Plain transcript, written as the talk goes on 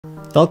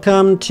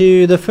Welcome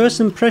to the first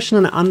impression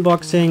and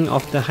unboxing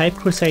of the Hipe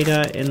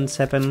Cruzader in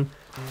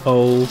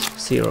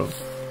 7.0.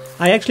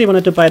 I actually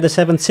wanted to buy the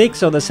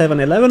 7.6 or the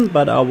 7.11,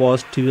 but I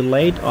was too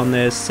late on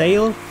the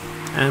sale,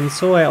 and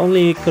so I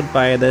only could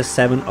buy the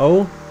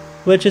 7.0,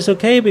 which is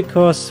okay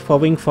because for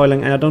wing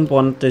foiling I don't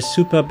want this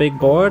super big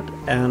board,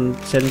 and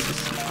since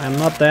I'm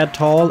not that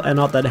tall and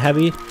not that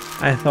heavy,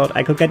 I thought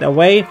I could get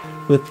away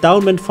with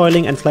downwind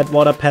foiling and flat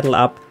water pedal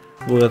up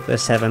with a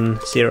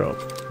 7.0.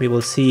 We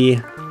will see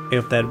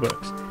if that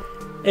works.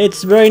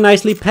 It's very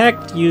nicely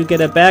packed. You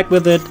get a bag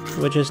with it,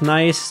 which is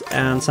nice,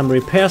 and some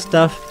repair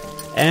stuff,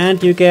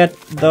 and you get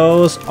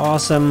those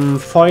awesome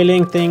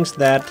foiling things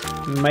that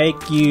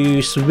make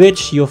you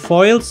switch your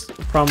foils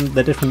from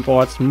the different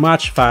boards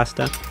much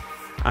faster.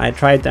 I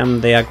tried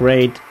them, they are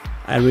great.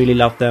 I really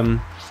love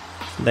them.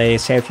 They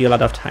save you a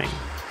lot of time.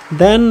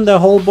 Then the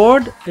whole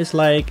board is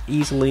like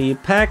easily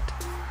packed.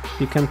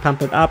 You can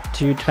pump it up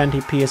to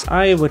 20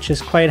 psi, which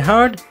is quite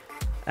hard,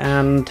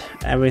 and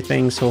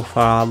everything so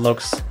far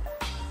looks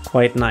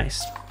quite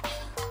nice.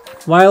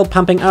 While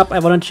pumping up, I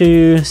wanted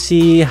to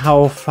see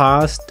how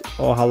fast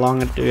or how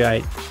long do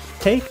I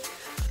take,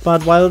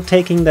 but while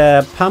taking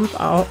the pump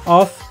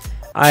off,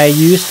 I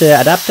used the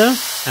adapter,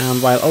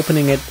 and while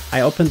opening it,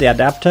 I opened the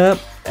adapter,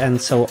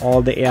 and so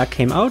all the air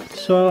came out,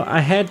 so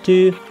I had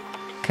to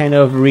kind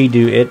of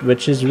redo it,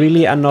 which is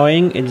really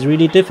annoying. It's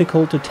really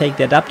difficult to take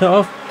the adapter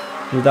off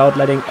without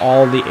letting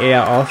all the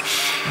air off,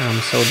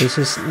 so this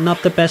is not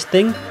the best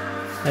thing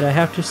that I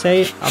have to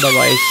say.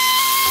 Otherwise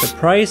the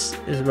price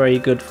is very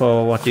good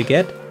for what you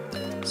get,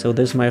 so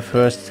this is my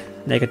first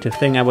negative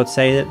thing, I would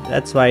say.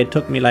 That's why it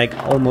took me like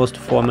almost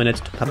 4 minutes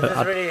to pump it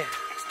up, really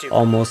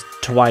almost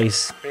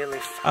twice. Really?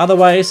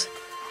 Otherwise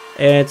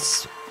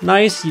it's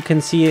nice. You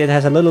can see it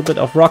has a little bit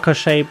of rocker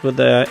shape with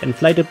the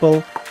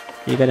inflatable.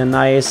 You get a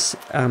nice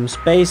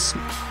space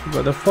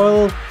where the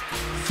foil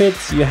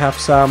fits. You have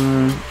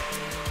some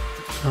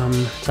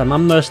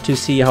numbers to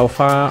see how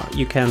far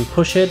you can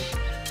push it,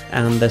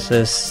 and this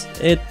is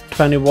it,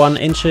 21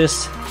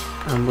 inches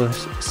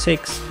with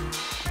 6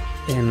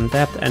 in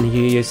depth, and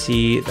here you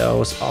see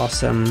those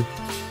awesome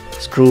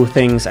screw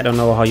things. I don't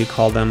know how you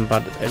call them,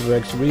 but it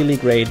works really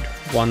great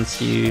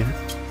once you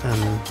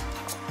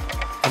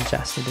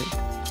adjusted it.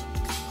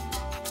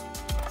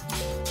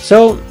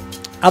 So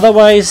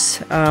otherwise,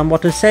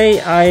 what to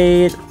say,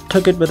 I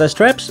took it with the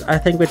straps, I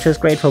think, which is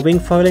great for wing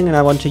foiling, and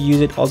I want to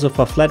use it also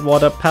for flat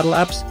water paddle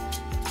ups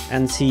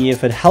and see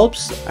if it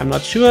helps. I'm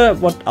not sure.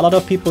 What a lot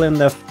of people in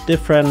the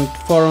different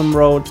forum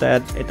wrote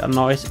that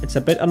it's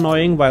a bit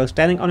annoying while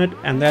standing on it,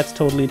 and that's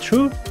totally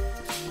true,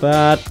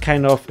 but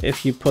kind of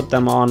if you put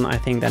them on, I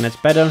think then it's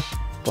better,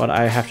 but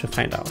I have to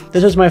find out.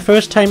 This is my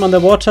first time on the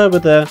water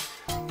with the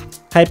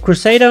Hipe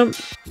Cruzader.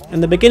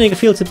 In the beginning it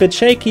feels a bit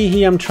shaky.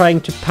 Here I'm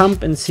trying to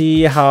pump and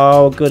see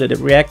how good it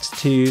reacts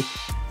to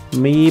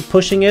me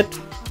pushing it,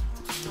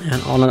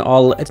 and all in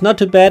all it's not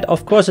too bad.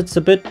 Of course it's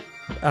a bit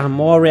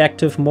more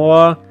reactive,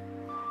 more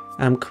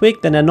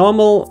quick than a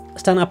normal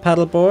stand-up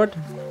paddleboard,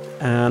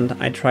 and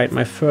I tried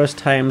my first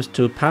times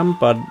to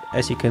pump, but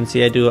as you can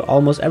see I do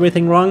almost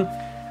everything wrong.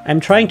 I'm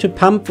trying to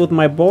pump with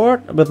my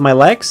board, with my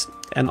legs,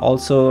 and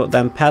also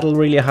then paddle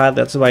really hard.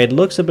 That's why it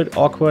looks a bit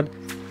awkward.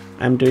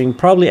 I'm doing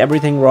probably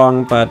everything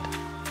wrong, but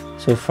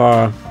so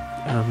far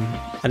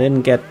I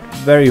didn't get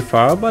very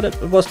far, but it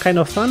was kind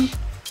of fun.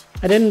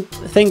 I didn't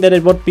think that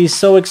it would be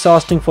so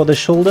exhausting for the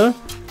shoulder,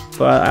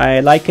 but I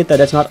like it that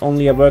it's not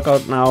only a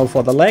workout now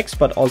for the legs,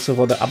 but also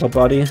for the upper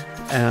body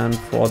and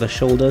for the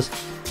shoulders.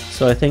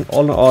 So I think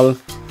all in all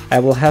I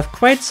will have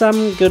quite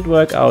some good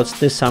workouts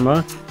this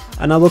summer,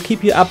 and I will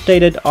keep you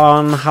updated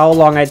on how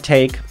long I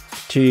take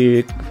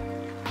to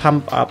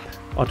pump up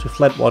or to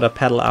flat water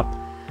paddle up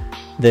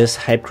this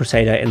Hipe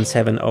Cruzader in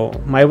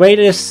 7.0. My weight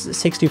is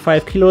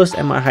 65 kilos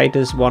and my height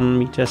is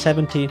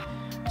 1.70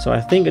 m, so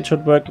I think it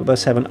should work with a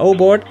 7.0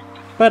 board,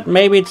 but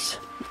maybe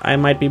I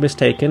might be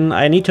mistaken.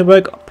 I need to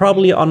work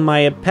probably on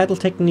my pedal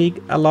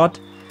technique a lot,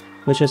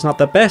 which is not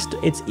the best.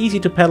 It's easy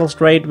to pedal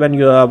straight when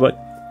you are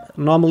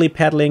normally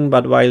paddling,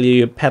 but while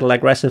you pedal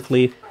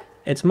aggressively,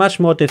 it's much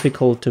more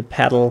difficult to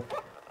paddle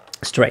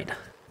straight.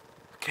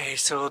 Okay,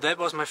 so that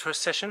was my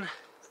first session.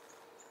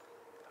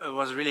 It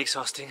was really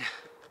exhausting.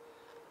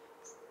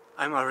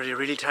 I'm already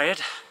really tired.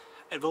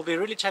 It will be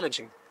really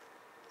challenging,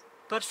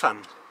 but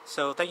fun.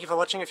 So thank you for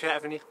watching. If you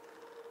have any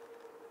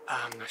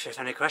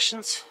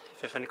questions,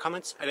 if you have any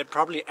comments, I did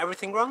probably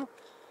everything wrong,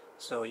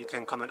 so you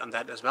can comment on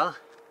that as well.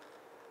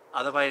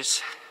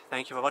 Otherwise,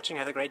 thank you for watching.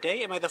 Have a great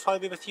day, and may the foil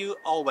be with you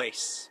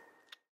always.